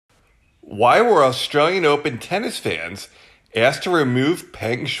Why were Australian Open tennis fans asked to remove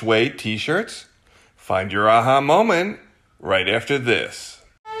Peng Shuai t-shirts? Find your aha moment right after this.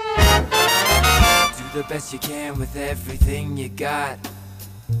 Do the best you can with everything you got.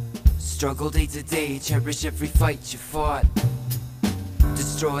 Struggle day to day, cherish every fight you fought.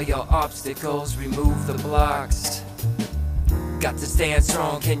 Destroy your obstacles, remove the blocks. Got to stand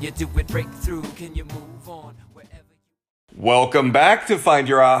strong, can you do it, break through, can you move on wherever you... Welcome back to Find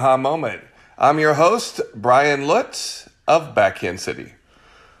Your Aha Moment. I'm your host, Brian Lutz of Backhand City.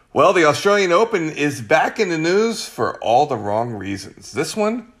 Well, the Australian Open is back in the news for all the wrong reasons. This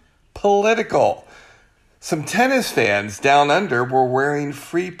one, political. Some tennis fans down under were wearing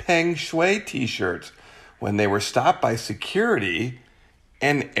free Peng Shuai t-shirts when they were stopped by security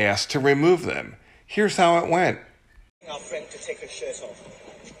and asked to remove them. Here's how it went. Our friend to take her shirt off.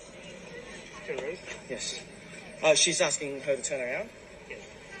 Yes. She's asking her to turn around.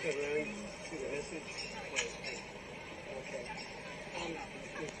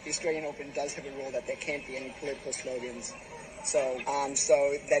 The Australian Open does have a rule that there can't be any political slogans. So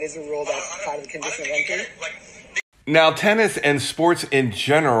that is a rule that's part of the condition of entry. Now, tennis and sports in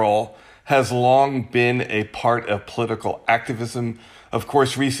general has long been a part of political activism. Of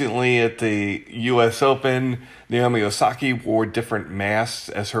course, recently at the U.S. Open, Naomi Osaka wore different masks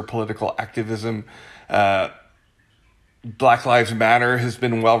as her political activism. Black Lives Matter has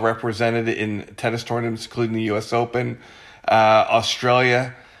been well represented in tennis tournaments, including the U.S. Open.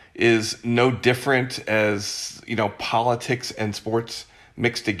 Australia is no different as, politics and sports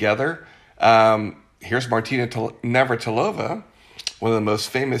mixed together. Here's Martina Navratilova, one of the most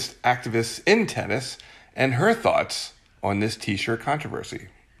famous activists in tennis, and her thoughts on this t-shirt controversy.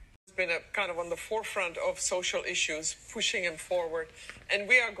 It's been kind of on the forefront of social issues, pushing them forward, and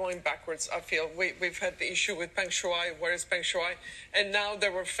we are going backwards, I feel. We've had the issue with Peng Shuai, where is Peng Shuai? And now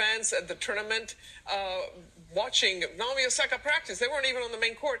there were fans at the tournament watching Naomi Osaka practice. They weren't even on the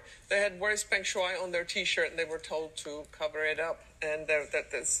main court. They had "Where is Peng Shuai" on their T-shirt, and they were told to cover it up. And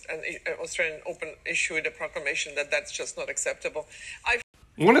Australian Open issued a proclamation that that's just not acceptable.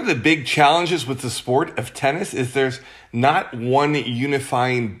 One of the big challenges with the sport of tennis is there's not one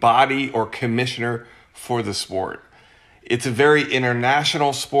unifying body or commissioner for the sport. It's a very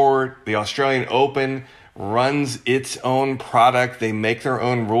international sport. The Australian Open runs its own product. They make their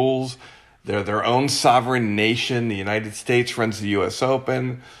own rules. They're their own sovereign nation. The United States runs the U.S.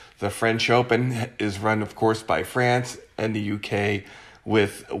 Open. The French Open is run, of course, by France, and the UK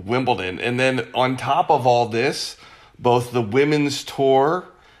with Wimbledon. And then on top of all this, both the women's tour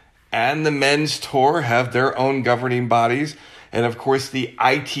and the men's tour have their own governing bodies. And of course, the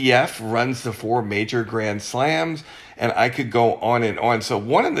ITF runs the 4 major Grand Slams. And I could go on and on. So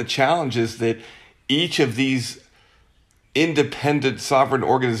one of the challenges that each of these independent sovereign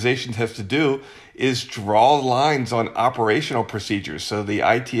organizations has to do is draw lines on operational procedures. So the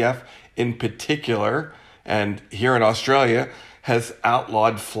ITF in particular, and here in Australia, has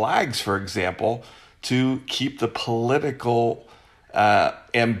outlawed flags, for example, to keep the political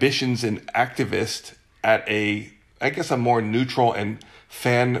ambitions and activists at a more neutral and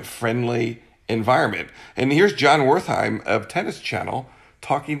fan-friendly environment. And here's John Wertheim of Tennis Channel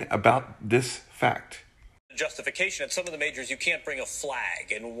talking about this fact. Justification at some of the majors, you can't bring a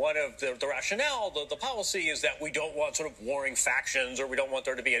flag, and one of the rationale, the policy is that we don't want sort of warring factions, or we don't want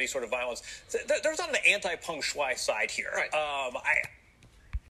there to be any sort of violence. There's not an anti-Peng Shuai side here. Right.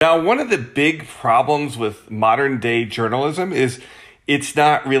 Now, one of the big problems with modern day journalism is it's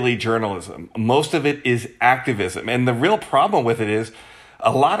not really journalism. Most of it is activism. And the real problem with it is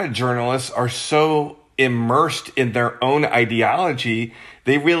a lot of journalists are so immersed in their own ideology,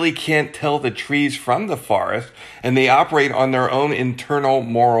 they really can't tell the trees from the forest, and they operate on their own internal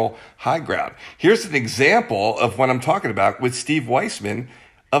moral high ground. Here's an example of what I'm talking about with Steve Weissman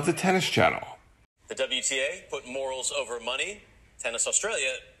of the Tennis Channel. The WTA put morals over money. Tennis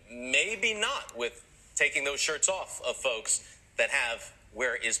Australia, maybe not, with taking those shirts off of folks that have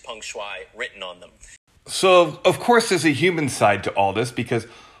 "Where is Peng Shuai" written on them. So, of course, there's a human side to all this because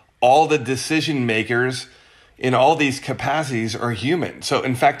all the decision makers in all these capacities are human. So,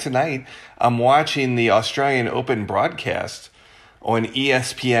 in fact, tonight I'm watching the Australian Open broadcast on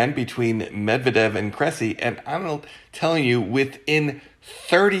ESPN between Medvedev and Cressy, and I'm telling you, within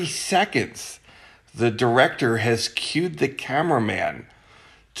 30 seconds, the director has cued the cameraman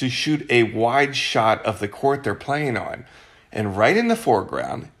to shoot a wide shot of the court they're playing on. And right in the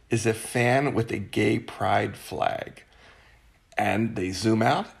foreground is a fan with a gay pride flag. And they zoom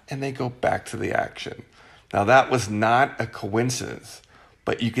out and they go back to the action. Now, that was not a coincidence,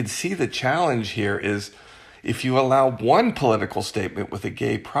 but you can see the challenge here is If you allow one political statement with a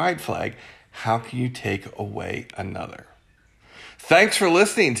gay pride flag, how can you take away another? Thanks for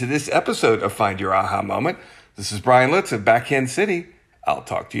listening to this episode of Find Your Aha Moment. This is Brian Litz of Backhand City. I'll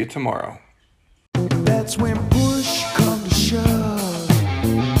talk to you tomorrow. That's when push comes to shove.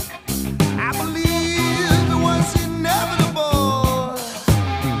 I believe it was inevitable.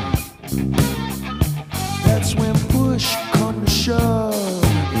 That's when push comes to shove.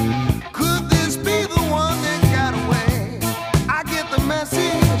 Could this be the one that got away? I get the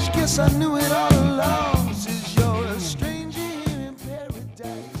message, guess I knew it all along.